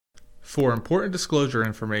For important disclosure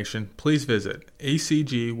information, please visit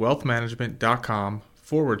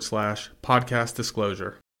acgwealthmanagement.com/podcast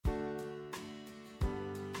disclosure.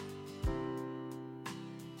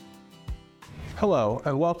 Hello,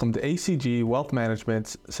 and welcome to ACG Wealth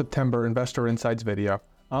Management's September Investor Insights video.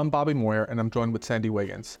 I'm Bobby Moyer, and I'm joined with Sandy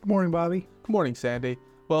Wiggins. Good morning, Bobby. Good morning, Sandy.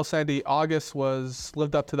 Well, Sandy, August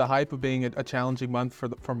lived up to the hype of being a challenging month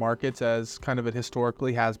for markets, as kind of it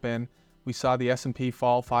historically has been. We saw the S&P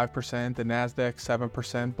fall 5%, the NASDAQ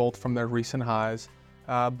 7%, both from their recent highs.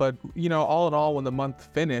 But, all in all, when the month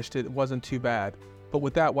finished, it wasn't too bad. But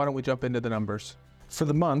with that, why don't we jump into the numbers? For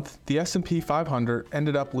the month, the S&P 500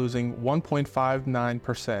 ended up losing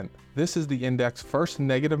 1.59%. This is the index's first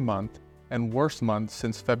negative month and worst month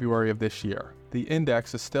since February of this year. The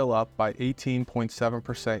index is still up by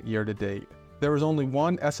 18.7% year to date. There was only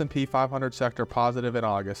one S&P 500 sector positive in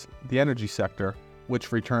August, the energy sector,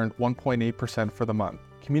 which returned 1.8% for the month.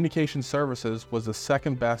 Communication services was the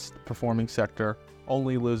second best performing sector,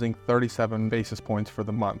 only losing 37 basis points for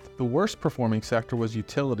the month. The worst performing sector was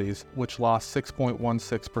utilities, which lost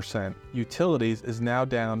 6.16%. Utilities is now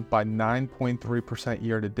down by 9.3%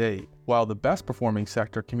 year to date, while the best performing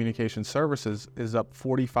sector, communication services, is up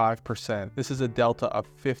 45%. This is a delta of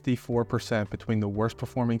 54% between the worst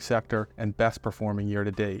performing sector and best performing year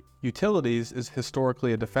to date. Utilities is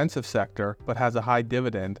historically a defensive sector, but has a high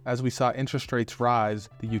dividend. As we saw interest rates rise,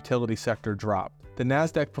 the utility sector dropped. The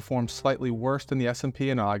NASDAQ performed slightly worse than the S&P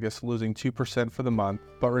in August, losing 2% for the month,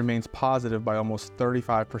 but remains positive by almost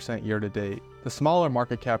 35% year to date. The smaller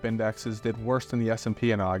market cap indexes did worse than the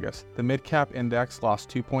S&P in August. The mid-cap index lost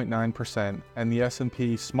 2.9%, and the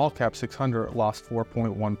S&P small cap 600 lost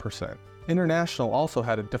 4.1%. International also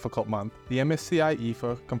had a difficult month. The MSCI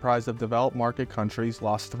EAFE, comprised of developed market countries,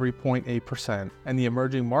 lost 3.8%, and the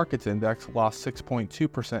emerging markets index lost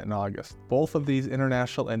 6.2% in August. Both of these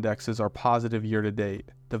international indexes are positive year to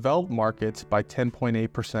date. Developed markets by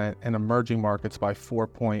 10.8% and emerging markets by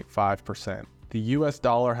 4.5%. The US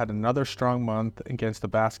dollar had another strong month against a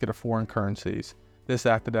basket of foreign currencies. This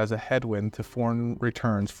acted as a headwind to foreign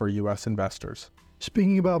returns for US investors.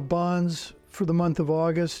 Speaking about bonds, for the month of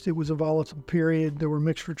August, it was a volatile period. There were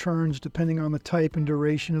mixed returns depending on the type and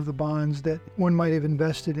duration of the bonds that one might have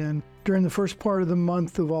invested in. During the first part of the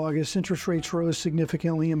month of August, interest rates rose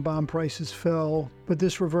significantly and bond prices fell, but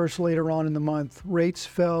this reversed later on in the month. Rates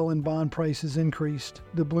fell and bond prices increased.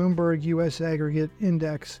 The Bloomberg U.S. Aggregate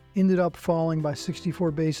Index ended up falling by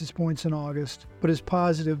 64 basis points in August, but is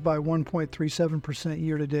positive by 1.37%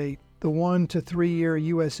 year to date. The 1 to 3 year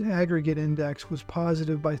U.S. Aggregate Index was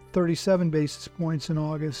positive by 37 basis points in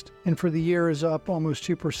August, and for the year is up almost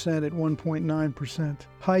 2% at 1.9%.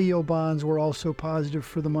 High-yield bonds were also positive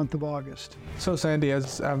for the month of August. So Sandy,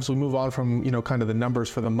 as we move on from kind of the numbers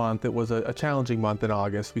for the month, it was a challenging month in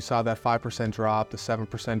August. We saw that 5% drop, the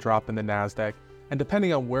 7% drop in the NASDAQ, and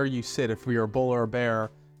depending on where you sit, if you're a bull or a bear,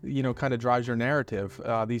 kind of drives your narrative.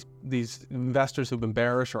 These investors who've been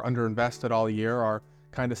bearish or underinvested all year are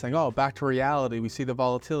kind of saying, oh, back to reality, we see the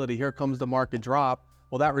volatility, here comes the market drop.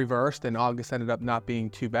 Well, that reversed, and August ended up not being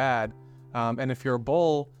too bad. And if you're a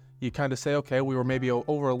bull, you kind of say, okay, we were maybe a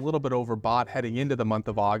little bit overbought heading into the month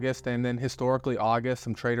of August, and then historically August,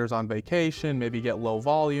 some traders on vacation, maybe get low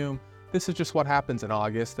volume. This is just what happens in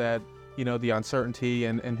August, that, the uncertainty,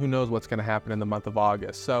 and who knows what's going to happen in the month of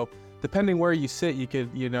August. So depending where you sit, you could,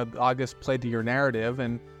 August played to your narrative,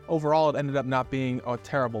 and overall it ended up not being a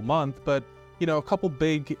terrible month, but a couple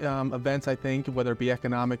big events, I think, whether it be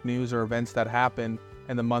economic news or events that happen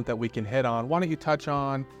in the month that we can hit on. Why don't you touch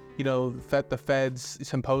on, the Fed's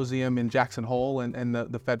symposium in Jackson Hole and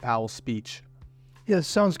the Fed Powell speech? Yes,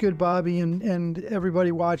 sounds good, Bobby. And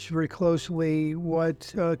everybody watched very closely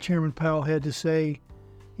what Chairman Powell had to say.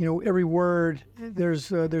 Every word,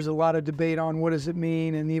 there's a lot of debate on what does it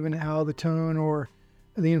mean, and even how the tone or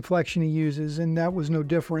the inflection he uses, and that was no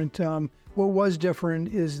different. What was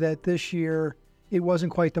different is that this year it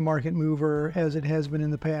wasn't quite the market mover as it has been in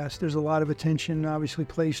the past. There's a lot of attention obviously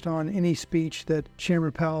placed on any speech that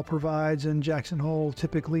Chairman Powell provides, and Jackson Hole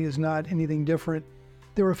typically is not anything different.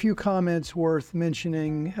 There were a few comments worth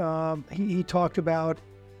mentioning. He talked about,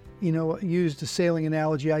 used a sailing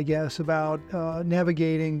analogy, I guess, about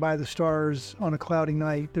navigating by the stars on a cloudy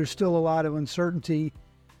night. There's still a lot of uncertainty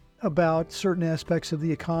about certain aspects of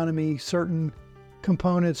the economy. Certain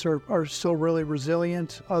components are still really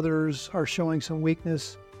resilient. Others are showing some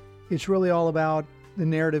weakness. It's really all about the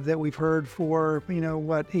narrative that we've heard for,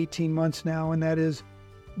 18 months now, and that is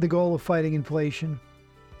the goal of fighting inflation.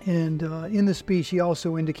 And in the speech, he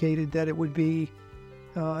also indicated that it would be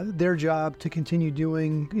their job to continue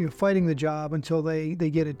fighting the job until they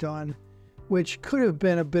get it done. which could have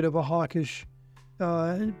been a bit of a hawkish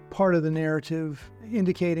part of the narrative,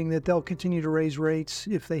 indicating that they'll continue to raise rates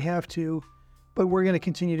if they have to. But we're going to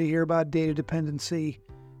continue to hear about data dependency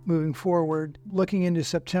moving forward. Looking into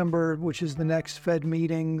September, which is the next Fed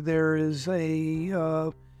meeting, there is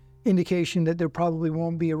a indication that there probably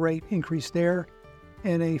won't be a rate increase there,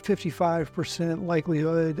 and a 55%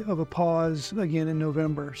 likelihood of a pause again in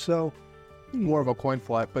November. So more of a coin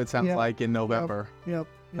flip, but it sounds like in November. Yep.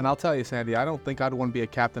 And I'll tell you, Sandy, I don't think I'd want to be a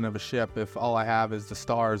captain of a ship if all I have is the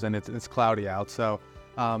stars and it's cloudy out. So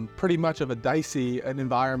pretty much of a dicey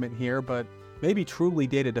environment here, but maybe truly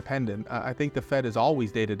data dependent. I think the Fed is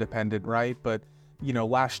always data dependent, right? But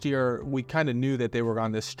last year we kind of knew that they were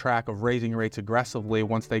on this track of raising rates aggressively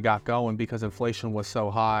once they got going because inflation was so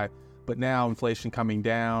high. But now inflation coming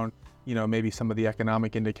down, maybe some of the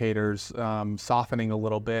economic indicators softening a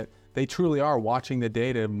little bit. They truly are watching the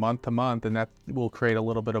data month to month, and that will create a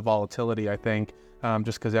little bit of volatility, I think,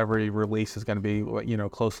 just because every release is going to be,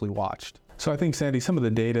 closely watched. So I think, Sandy, some of the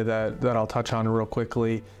data that I'll touch on real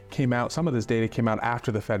quickly came out. Some of this data came out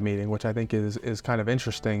after the Fed meeting, which I think is kind of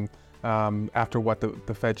interesting after what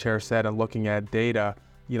the Fed chair said and looking at data.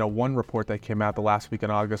 One report that came out the last week in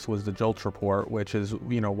August was the JOLTS report, which is,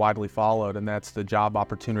 widely followed, and that's the Job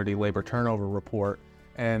Opportunity Labor Turnover report.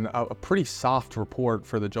 And a pretty soft report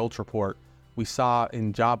for the JOLTS report. We saw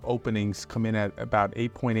in job openings come in at about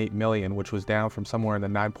 8.8 million, which was down from somewhere in the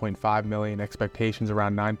 9.5 million, expectations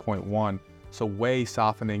around 9.1. So way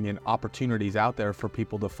softening in opportunities out there for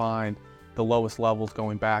people to find, the lowest levels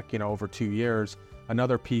going back, over 2 years.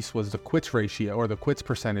 Another piece was the quits ratio, or the quits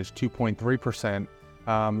percentage,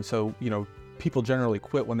 2.3%. So, people generally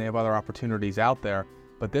quit when they have other opportunities out there.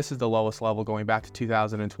 But this is the lowest level going back to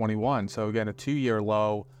 2021. So again, a 2-year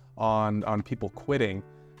low on people quitting.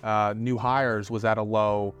 New hires was at a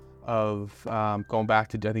low of going back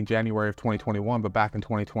to, I think, January of 2021, but back in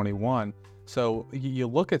 2021. So you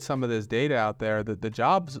look at some of this data out there, the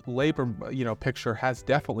jobs labor picture has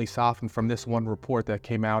definitely softened from this one report that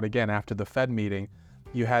came out again after the Fed meeting.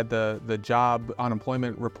 You had the job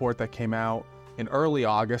unemployment report that came out in early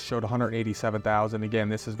August, showed 187,000. Again,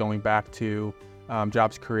 this is going back to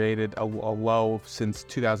jobs created, a low since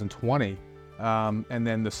 2020. And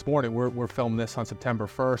then this morning, we're filming this on September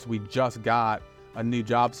 1st. We just got a new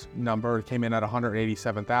jobs number. It came in at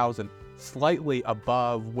 187,000, slightly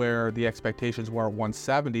above where the expectations were at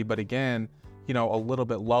 170, but again, a little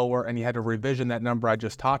bit lower. And you had to revision that number I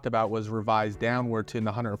just talked about, was revised downward to in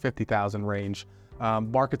the 150,000 range.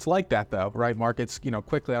 Markets like that though, right? Markets,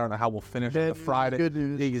 quickly, I don't know how we'll finish the Friday. Good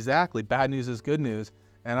news. Exactly. Bad news is good news.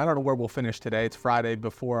 And I don't know where we'll finish today. It's Friday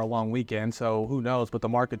before a long weekend, so who knows? But the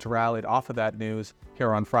markets rallied off of that news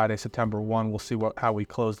here on Friday, September 1. We'll see how we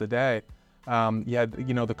close the day. You had,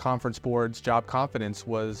 the Conference Board's job confidence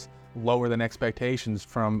was lower than expectations,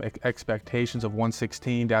 from expectations of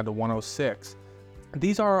 116 down to 106.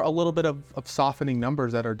 These are a little bit of softening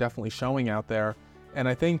numbers that are definitely showing out there. And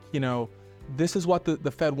I think, this is what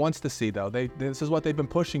the Fed wants to see, though. This is what they've been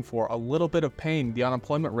pushing for, a little bit of pain. The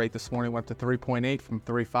unemployment rate this morning went to 3.8 from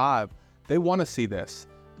 3.5. They want to see this,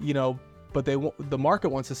 but the market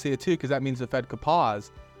wants to see it too, because that means the Fed could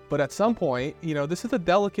pause. But at some point, this is a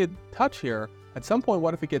delicate touch here. At some point,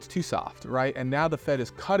 what if it gets too soft, right? And now the Fed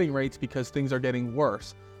is cutting rates because things are getting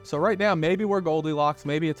worse. So right now, maybe we're Goldilocks,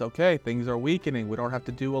 maybe it's okay, things are weakening, we don't have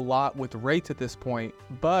to do a lot with rates at this point,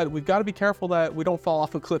 but we've got to be careful that we don't fall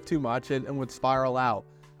off a cliff too much and would spiral out.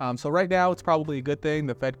 So right now, it's probably a good thing.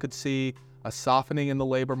 The Fed could see a softening in the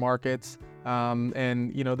labor markets,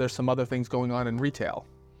 and there's some other things going on in retail.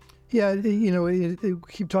 Yeah,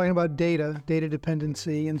 keep talking about data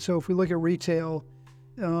dependency, and so if we look at retail,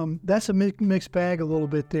 that's a mixed bag a little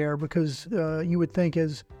bit there, because you would think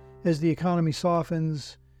as the economy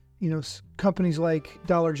softens, companies like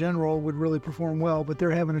Dollar General would really perform well, but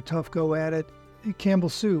they're having a tough go at it. Campbell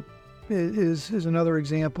Soup is another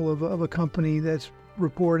example of a company that's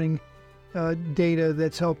reporting data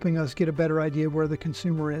that's helping us get a better idea of where the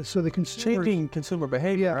consumer is. So the consumer changing consumer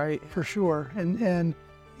behavior, right? For sure. And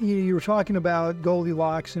you were talking about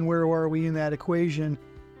Goldilocks and where are we in that equation.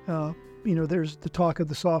 There's the talk of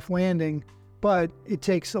the soft landing, but it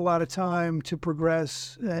takes a lot of time to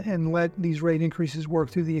progress and let these rate increases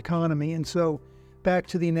work through the economy. And so back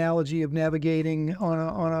to the analogy of navigating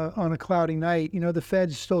on a cloudy night, the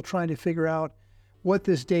Fed's still trying to figure out what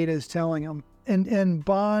this data is telling them. And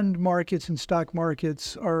bond markets and stock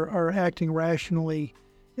markets are acting rationally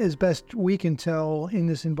as best we can tell in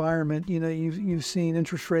this environment. You've seen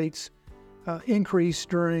interest rates increase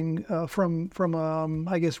during from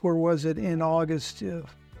I guess, where was it in August?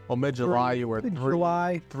 Well, mid-July you were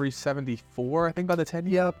July 374, I think, by the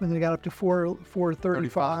 10-year. Yep, and then it got up to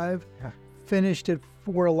 435. Yeah. Finished at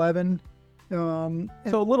 411. So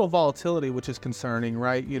a little volatility, which is concerning,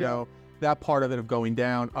 right? You know, that part of it of going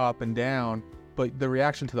down, up and down, but the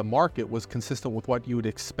reaction to the market was consistent with what you would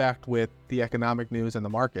expect with the economic news and the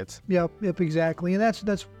markets. Yep, exactly. And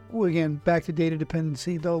that's again, back to data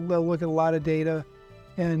dependency. They'll look at a lot of data,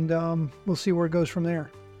 and we'll see where it goes from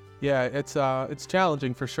there. Yeah, it's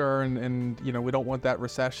challenging for sure, and you know, we don't want that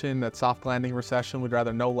recession, that soft landing recession. We'd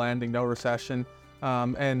rather no landing, no recession.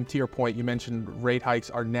 And to your point, you mentioned rate hikes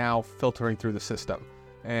are now filtering through the system,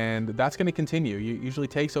 and that's going to continue. It usually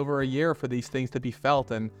takes over a year for these things to be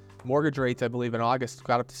felt, and mortgage rates, I believe, in August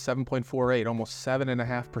got up to 7.48, almost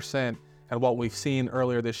 7.5%. And what we've seen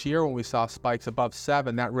earlier this year when we saw spikes above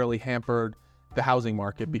 7, that really hampered the housing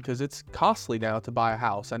market because it's costly now to buy a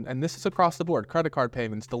house. And this is across the board. Credit card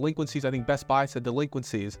payments, delinquencies. I think Best Buy said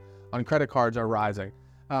delinquencies on credit cards are rising.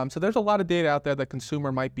 So there's a lot of data out there that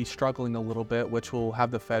consumer might be struggling a little bit, which will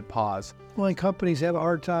have the Fed pause. Well, and companies have a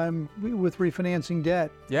hard time with refinancing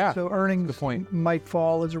debt. Yeah. So earnings might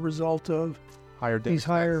fall as a result of higher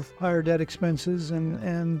debt expenses,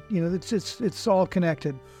 and you know, it's all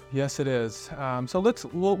connected. Yes, it is. So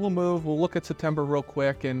we'll move. We'll look at September real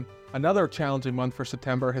quick, and another challenging month for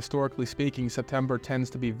September. Historically speaking, September tends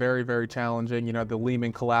to be very, very challenging. You know, the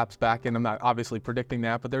Lehman collapse back in. I'm not obviously predicting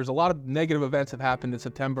that, but there's a lot of negative events have happened in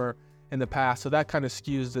September in the past, so that kind of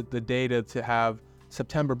skews the data to have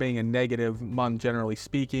September being a negative month, generally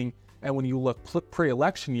speaking. And when you look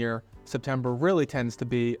pre-election year, September really tends to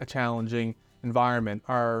be a challenging environment.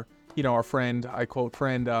 Our friend, I quote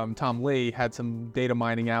friend, Tom Lee had some data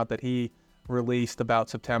mining out that he released about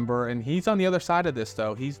September, and he's on the other side of this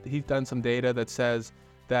though. He's done some data that says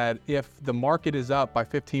that if the market is up by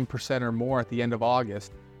 15% or more at the end of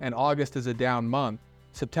August, and August is a down month,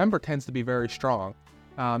 September tends to be very strong.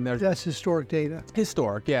 That's historic data.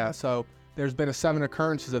 Historic, yeah. So there's been 7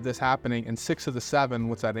 occurrences of this happening, and 6 of the 7,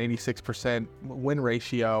 with that 86% win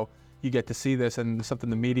ratio, you get to see this, and something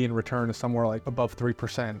the median return is somewhere like above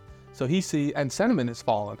 3%. So and sentiment has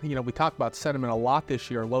fallen. You know, we talked about sentiment a lot this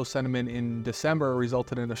year. Low sentiment in December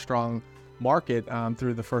resulted in a strong market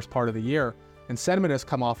through the first part of the year. And sentiment has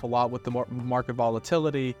come off a lot with the market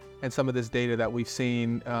volatility and some of this data that we've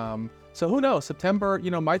seen. So who knows? September,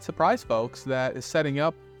 might surprise folks that is setting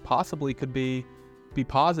up, possibly could be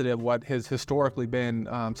positive, what has historically been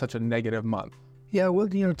such a negative month. Yeah, well,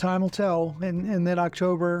 time will tell. And then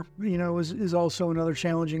October, is also another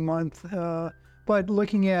challenging month. But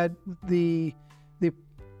looking at the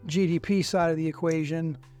GDP side of the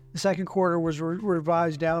equation, the second quarter was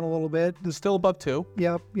revised down a little bit. It's still above 2.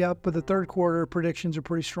 Yep. But the third quarter predictions are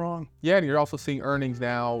pretty strong. Yeah, and you're also seeing earnings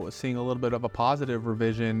now, seeing a little bit of a positive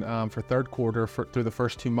revision for third quarter through the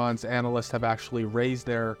first 2 months. Analysts have actually raised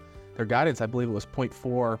their guidance. I believe it was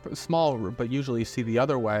 0.4, small, but usually you see the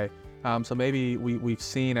other way. So maybe we've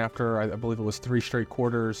seen, after I believe it was 3 straight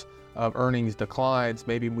quarters of earnings declines,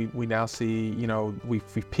 maybe we now see,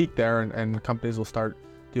 we've peaked there, and companies will start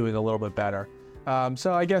doing a little bit better.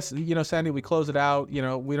 So I guess, Sandy, we close it out.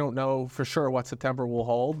 We don't know for sure what September will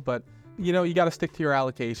hold, but, you got to stick to your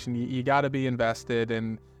allocation. You got to be invested,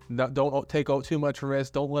 and don't take too much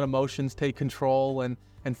risk. Don't let emotions take control and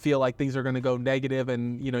feel like things are going to go negative,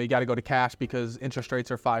 and, you got to go to cash because interest rates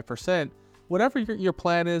are 5%. Whatever your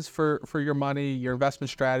plan is for your money, your investment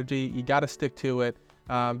strategy, you got to stick to it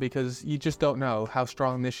because you just don't know how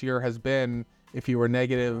strong this year has been. If you were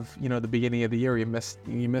negative, the beginning of the year, you missed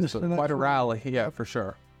quite a rally. Yeah, for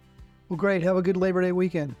sure. Well, great. Have a good Labor Day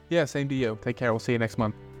weekend. Yeah, same to you. Take care. We'll see you next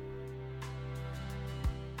month.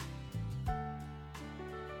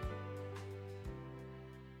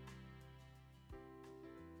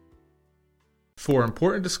 For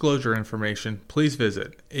important disclosure information, please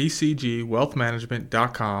visit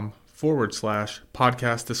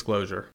acgwealthmanagement.com/podcast disclosure.